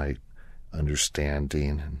insight,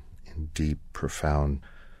 understanding, and deep, profound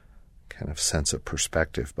kind of sense of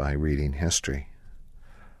perspective by reading history.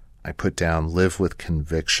 I put down live with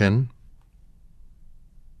conviction,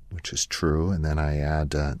 which is true, and then I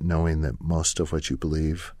add knowing that most of what you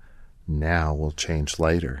believe now will change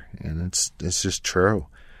later, and it's just true.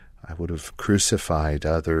 I would have crucified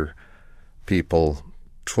other people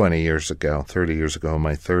 20 years ago, 30 years ago, in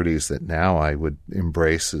my 30s, that now I would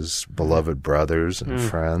embrace as beloved brothers and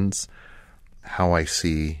friends. How I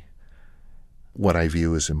see what I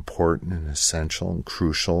view as important and essential and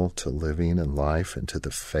crucial to living and life and to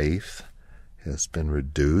the faith has been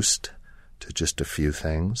reduced to just a few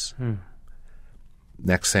things.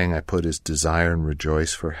 Next thing I put is desire and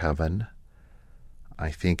rejoice for heaven. I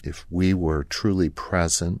think if we were truly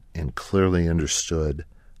present and clearly understood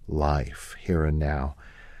life here and now,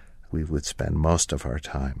 we would spend most of our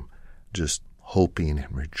time just hoping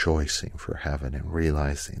and rejoicing for heaven and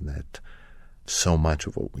realizing that so much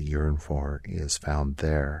of what we yearn for is found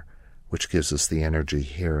there, which gives us the energy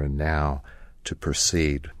here and now to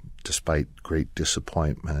proceed despite great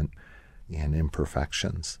disappointment and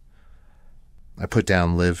imperfections. I put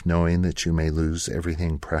down live knowing that you may lose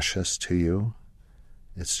everything precious to you.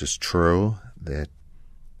 It's just true that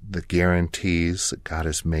the guarantees that God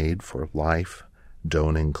has made for life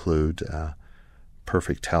don't include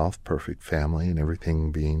perfect health, perfect family, and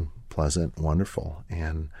everything being pleasant and wonderful.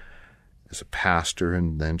 And as a pastor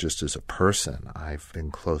and then just as a person, I've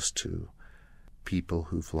been close to people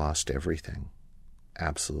who've lost everything,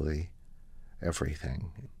 absolutely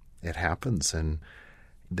everything. It happens, and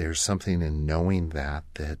there's something in knowing that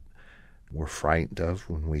we're frightened of,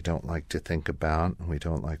 when we don't like to think about, and we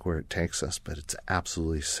don't like where it takes us, but it's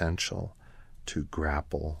absolutely essential to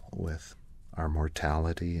grapple with our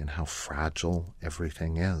mortality and how fragile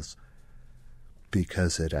everything is.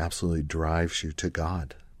 because it absolutely drives you to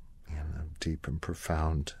God in a deep and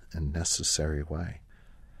profound and necessary way.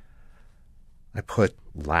 I put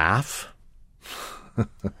laugh,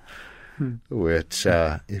 which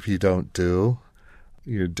if you don't do,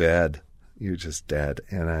 you're dead. You're just dead.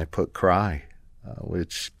 And I put cry,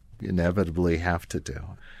 which you inevitably have to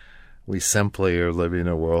do. We simply are living in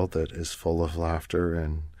a world that is full of laughter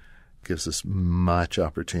and gives us much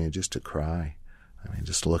opportunity just to cry. I mean,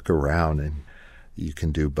 just look around and you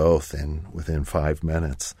can do both within 5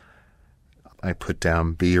 minutes. I put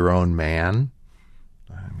down be your own man.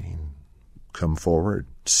 I mean, come forward,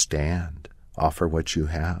 stand, offer what you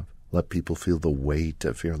have. Let people feel the weight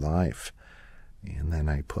of your life. And then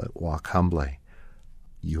I put walk humbly.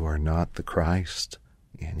 You are not the Christ,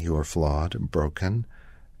 and you are flawed and broken,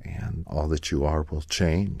 and all that you are will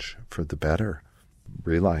change for the better.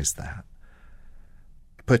 Realize that.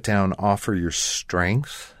 Put down offer your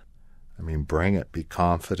strength. I mean, bring it. Be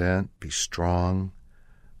confident. Be strong.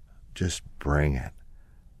 Just bring it.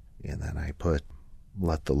 And then I put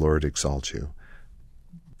let the Lord exalt you.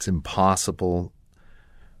 It's impossible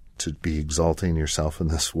to be exalting yourself in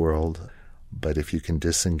this world, but if you can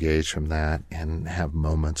disengage from that and have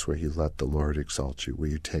moments where you let the Lord exalt you, where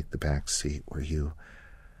you take the back seat, where you're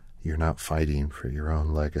not fighting for your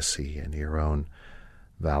own legacy and your own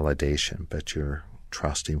validation, but you're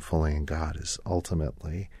trusting fully in God, is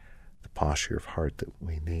ultimately the posture of heart that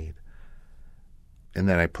we need. And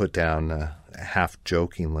then I put down, half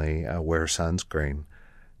jokingly, wear sunscreen.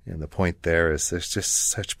 And the point there is there's just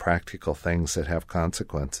such practical things that have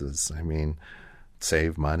consequences. I mean,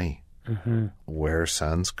 save money, wear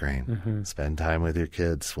sunscreen, spend time with your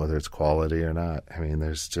kids, whether it's quality or not. I mean,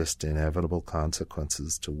 there's just inevitable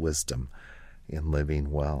consequences to wisdom in living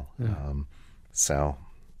well. So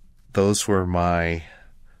those were my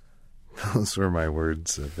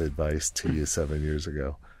words of advice to you 7 years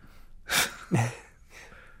ago.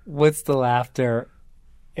 What's the laughter,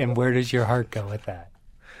 and where does your heart go with that?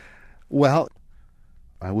 Well,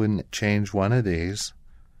 I wouldn't change one of these.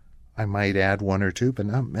 I might add one or two, but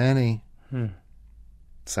not many.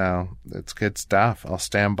 So it's good stuff. I'll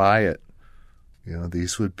stand by it. You know,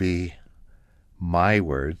 these would be my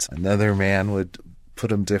words. Another man would put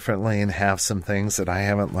them differently and have some things that I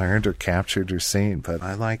haven't learned or captured or seen, but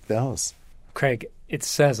I like those. Craig, it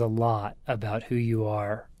says a lot about who you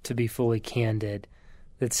are, to be fully candid,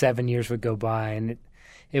 that 7 years would go by and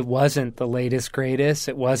it wasn't the latest, greatest.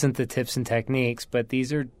 It wasn't the tips and techniques, but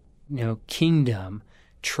these are, kingdom,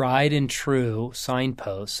 tried and true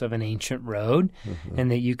signposts of an ancient road, and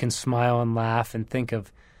that you can smile and laugh and think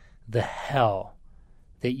of the hell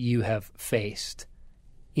that you have faced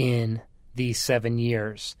in these 7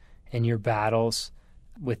 years and your battles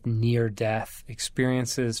with near-death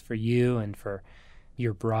experiences for you and for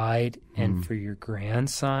your bride and for your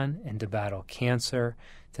grandson, and to battle cancer,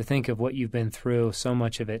 to think of what you've been through, so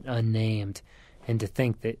much of it unnamed, and to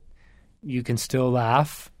think that you can still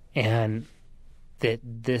laugh and that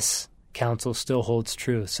this counsel still holds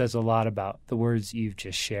true says a lot about the words you've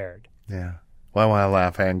just shared. Yeah. Well, I want to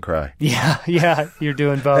laugh and cry. Yeah, you're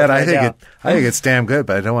doing both. And I think it's damn good,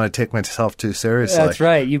 but I don't want to take myself too seriously. That's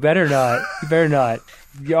right. You better not.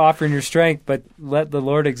 You're offering your strength, but let the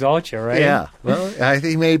Lord exalt you, right? Yeah. Well, I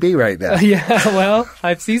think he may be right now. Yeah. Well,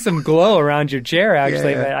 I see some glow around your chair,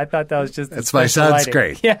 actually. Yeah. But I thought that was just that's my son's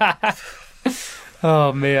great. Yeah.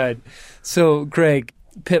 Oh man. So, Greg,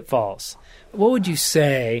 pitfalls. What would you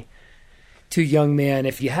say to a young man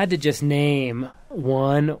if you had to just name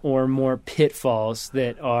one or more pitfalls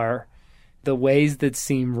that are the ways that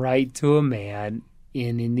seem right to a man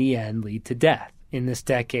and in the end lead to death in this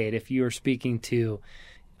decade? If you were speaking to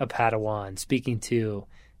a Padawan, speaking to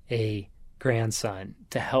a grandson,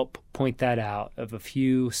 to help point that out of a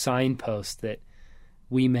few signposts that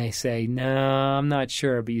we may say, no, I'm not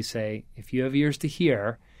sure, but you say, if you have ears to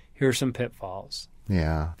hear, here are some pitfalls.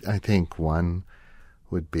 Yeah, I think one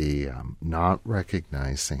would be not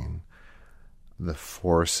recognizing the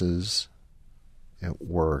forces at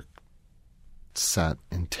work set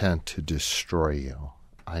intent to destroy you.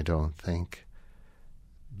 I don't think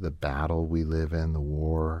the battle we live in, the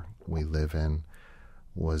war we live in,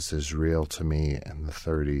 was as real to me in the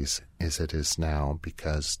 30s as it is now,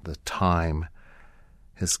 because the time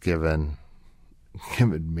has given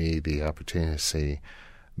me the opportunity to see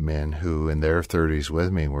men who in their 30s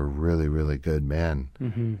with me were really, really good men,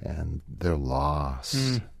 and they're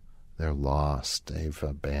lost. They're lost. They've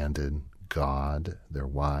abandoned God, their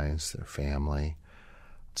wives, their family.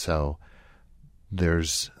 So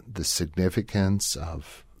there's the significance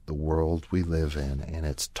of the world we live in and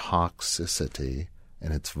its toxicity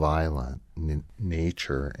and its violent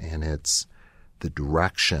nature and its the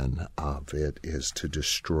direction of it is to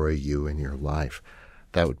destroy you and your life,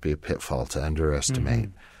 that would be a pitfall to underestimate.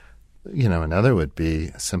 Another would be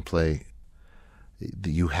simply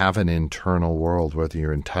you have an internal world, whether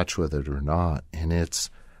you're in touch with it or not, and it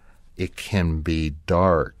can be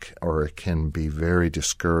dark or it can be very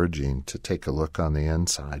discouraging to take a look on the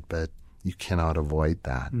inside, but you cannot avoid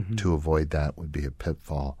that. To avoid that would be a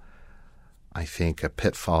pitfall. I think a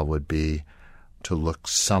pitfall would be to look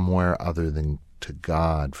somewhere other than to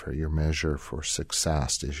God for your measure for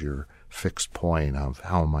success, is your fixed point of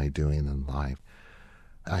how am I doing in life.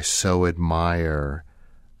 I so admire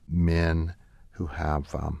men who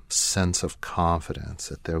have a sense of confidence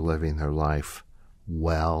that they're living their life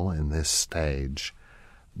well in this stage,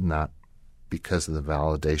 not because of the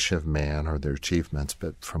validation of man or their achievements,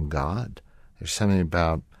 but from God. There's something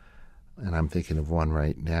about, and I'm thinking of one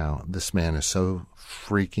right now, this man is so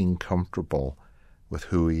freaking comfortable with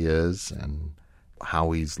who he is and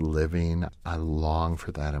how he's living. I long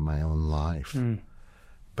for that in my own life.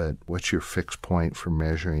 But what's your fixed point for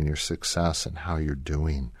measuring your success and how you're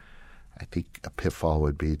doing? I think a pitfall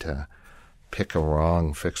would be to pick a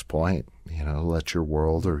wrong fixed point. Let your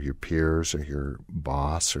world or your peers or your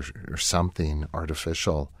boss or something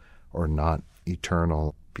artificial or not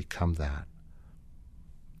eternal become that.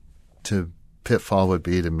 To pitfall would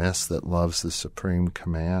be to miss that love's the supreme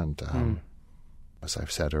command. As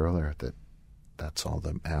I've said earlier, that's all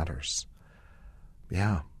that matters.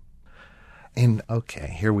 Yeah. And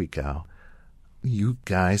okay, here we go. You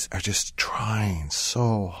guys are just trying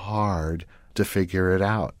so hard to figure it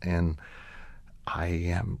out. And I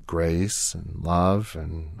am grace and love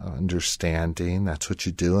and understanding. That's what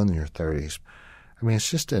you do in your 30s. I mean,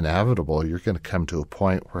 it's just inevitable. You're going to come to a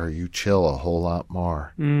point where you chill a whole lot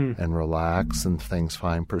more and relax and things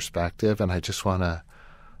find perspective. And I just want to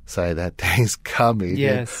say that day's coming.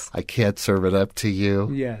 Yes. I can't serve it up to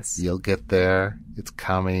you. Yes. You'll get there. It's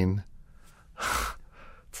coming.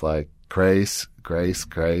 It's like grace, grace,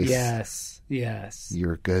 grace. Yes. Yes.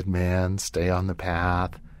 You're a good man. Stay on the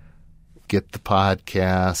path. Get the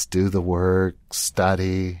podcast. Do the work.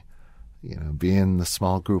 Study. Be in the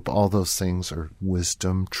small group. All those things are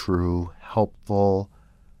wisdom, true, helpful.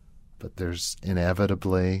 But there's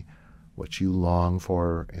inevitably what you long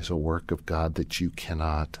for is a work of God that you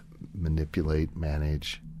cannot manipulate,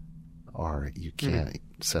 manage, or you can't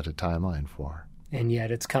set a timeline for. And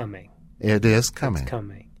yet it's coming. It is coming. It's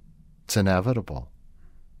coming. It's inevitable.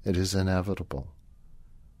 It is inevitable.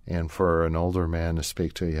 And for an older man to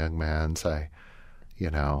speak to a young man and say,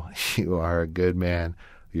 you are a good man.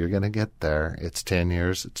 You're going to get there. It's 10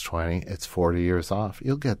 years, it's 20, it's 40 years off.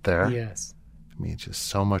 You'll get there. Yes. I mean, just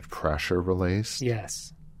so much pressure released.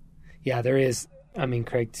 Yes. Yeah, there is. I mean,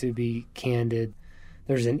 Craig, to be candid,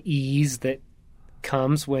 there's an ease that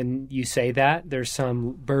comes when you say that. There's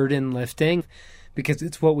some burden lifting because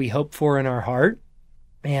it's what we hope for in our heart.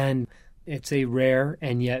 And it's a rare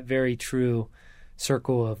and yet very true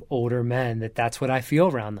circle of older men that's what I feel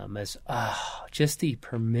around them is, just the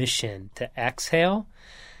permission to exhale.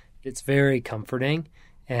 It's very comforting.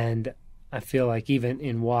 And I feel like even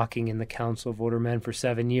in walking in the Council of Older Men for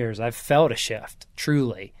 7 years, I've felt a shift,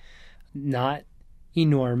 truly. Not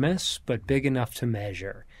enormous, but big enough to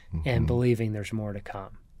measure, and believing there's more to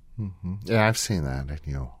come. Yeah, I've seen that in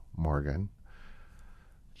you, Morgan.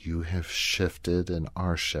 You have shifted and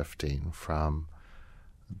are shifting from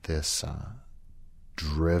this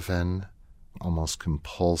driven, almost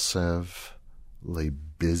compulsively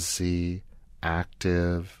busy,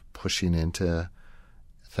 active, pushing into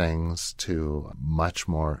things to much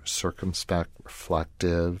more circumspect,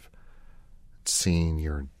 reflective, seeing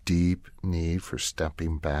your deep need for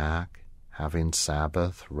stepping back, having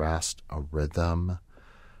Sabbath, rest, a rhythm,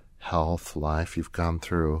 health, life. You've gone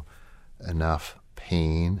through enough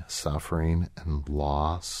pain, suffering, and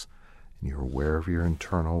loss, and you're aware of your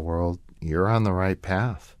internal world. You're on the right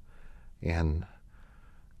path. And,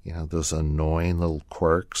 those annoying little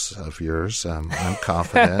quirks of yours, I'm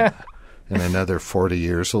confident in another 40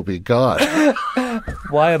 years will be gone.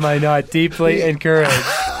 Why am I not deeply encouraged?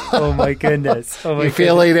 Oh, my goodness. Oh, my you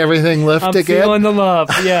feeling everything lift I'm again? I'm feeling the love.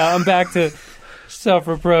 Yeah, I'm back to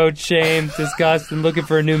self-reproach, shame, disgust, and looking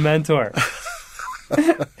for a new mentor.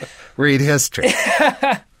 Read history.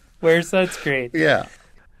 Wear sunscreen. Yeah.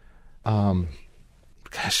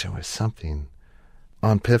 Gosh, there was something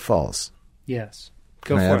on pitfalls. Yes.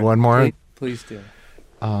 Can I add one more? Please do.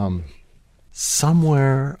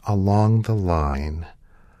 Somewhere along the line,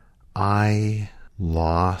 I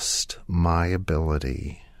lost my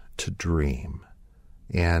ability to dream.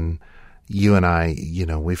 And you and I,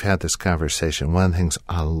 we've had this conversation. One of the things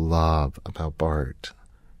I love about Bart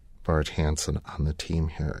Bart Hansen on the team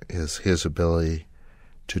here is his ability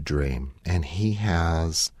to dream. And he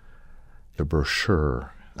has a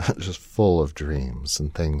brochure just full of dreams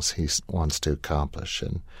and things he wants to accomplish.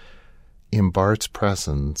 And in Bart's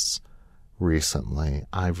presence recently,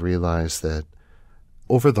 I've realized that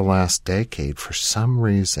over the last decade, for some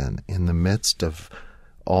reason, in the midst of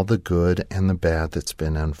all the good and the bad that's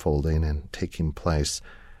been unfolding and taking place,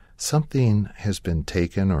 something has been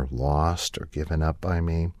taken or lost or given up by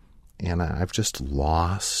me, and I've just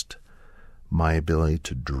lost my ability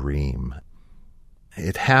to dream.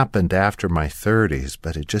 It happened after my 30s,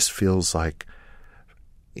 but it just feels like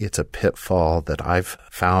it's a pitfall that I've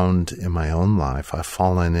found in my own life. I've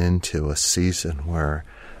fallen into a season where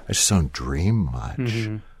I just don't dream much.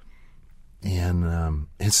 Mm-hmm. And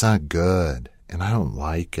it's not good, and I don't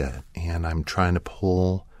like it. And I'm trying to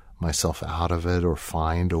pull myself out of it or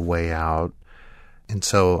find a way out. And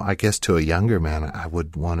so I guess to a younger man, I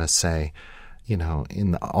would want to say,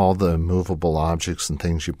 in all the movable objects and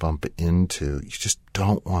things you bump into, you just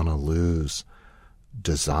don't want to lose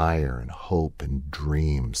desire and hope and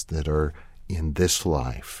dreams that are in this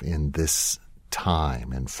life, in this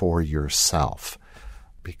time, and for yourself,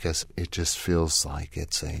 because it just feels like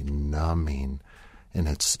it's a numbing and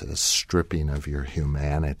it's a stripping of your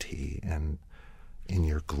humanity and in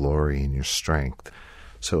your glory and your strength.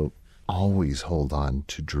 So always hold on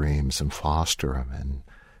to dreams and foster them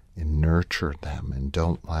and nurture them, and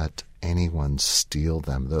don't let anyone steal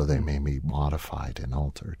them, though they may be modified and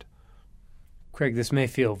altered. Craig, this may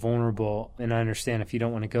feel vulnerable, and I understand if you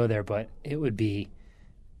don't want to go there, but it would be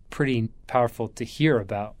pretty powerful to hear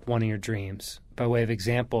about one of your dreams by way of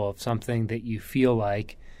example of something that you feel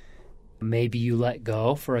like maybe you let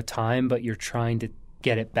go for a time, but you're trying to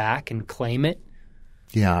get it back and claim it.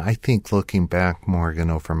 Yeah, I think looking back,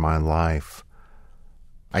 Morgan, over my life,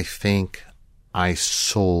 I think I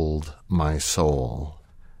sold my soul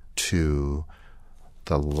to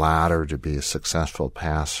the ladder to be a successful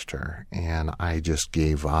pastor, and I just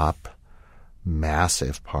gave up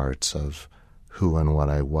massive parts of who and what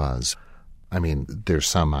I was. I mean, there's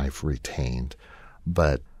some I've retained,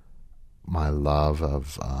 but my love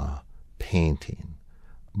of painting,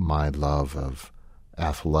 my love of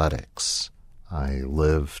athletics. I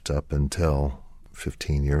lived up until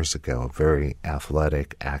 15 years ago a very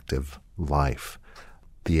athletic, active life,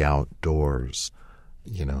 the outdoors.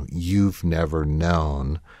 You've never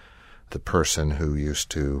known the person who used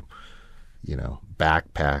to,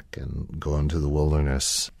 backpack and go into the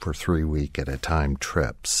wilderness for 3-week at a time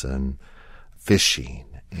trips and fishing,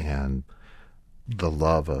 and the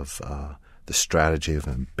love of the strategy of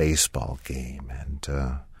a baseball game and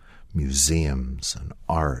museums and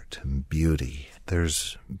art and beauty.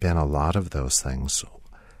 There's been a lot of those things.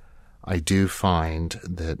 I do find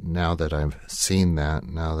that now that I've seen that,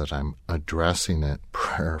 now that I'm addressing it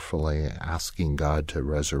prayerfully, asking God to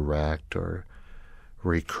resurrect or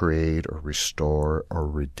recreate or restore or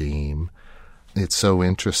redeem, it's so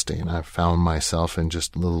interesting. I've found myself in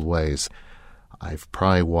just little ways. I've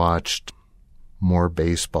probably watched more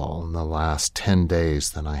baseball in the last 10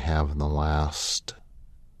 days than I have in the last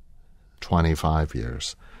 25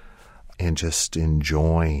 years, and just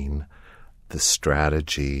enjoying the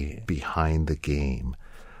strategy behind the game.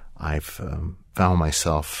 I've found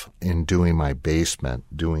myself in doing my basement,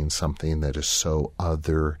 doing something that is so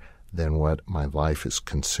other than what my life is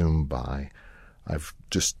consumed by. I've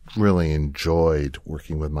just really enjoyed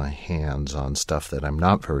working with my hands on stuff that I'm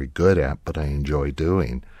not very good at, but I enjoy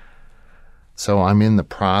doing. So I'm in the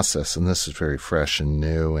process, and this is very fresh and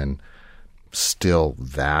new and still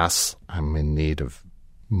vast. I'm in need of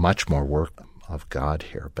much more work of God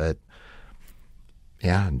here, but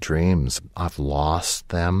yeah, dreams, I've lost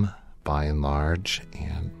them by and large,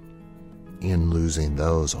 and in losing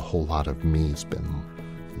those, a whole lot of me's been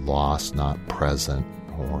lost, not present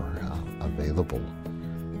or available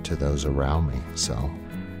to those around me. So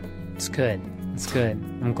it's good. It's good.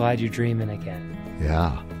 I'm glad you're dreaming again.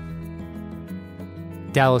 Yeah.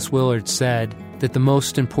 Dallas Willard said that the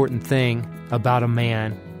most important thing about a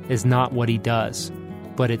man is not what he does,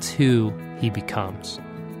 but it's who he becomes.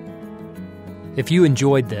 If you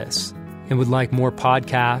enjoyed this and would like more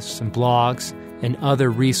podcasts and blogs and other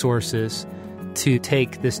resources to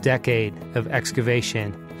take this decade of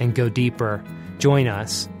excavation and go deeper, join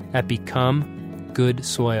us at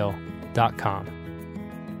becomegoodsoil.com.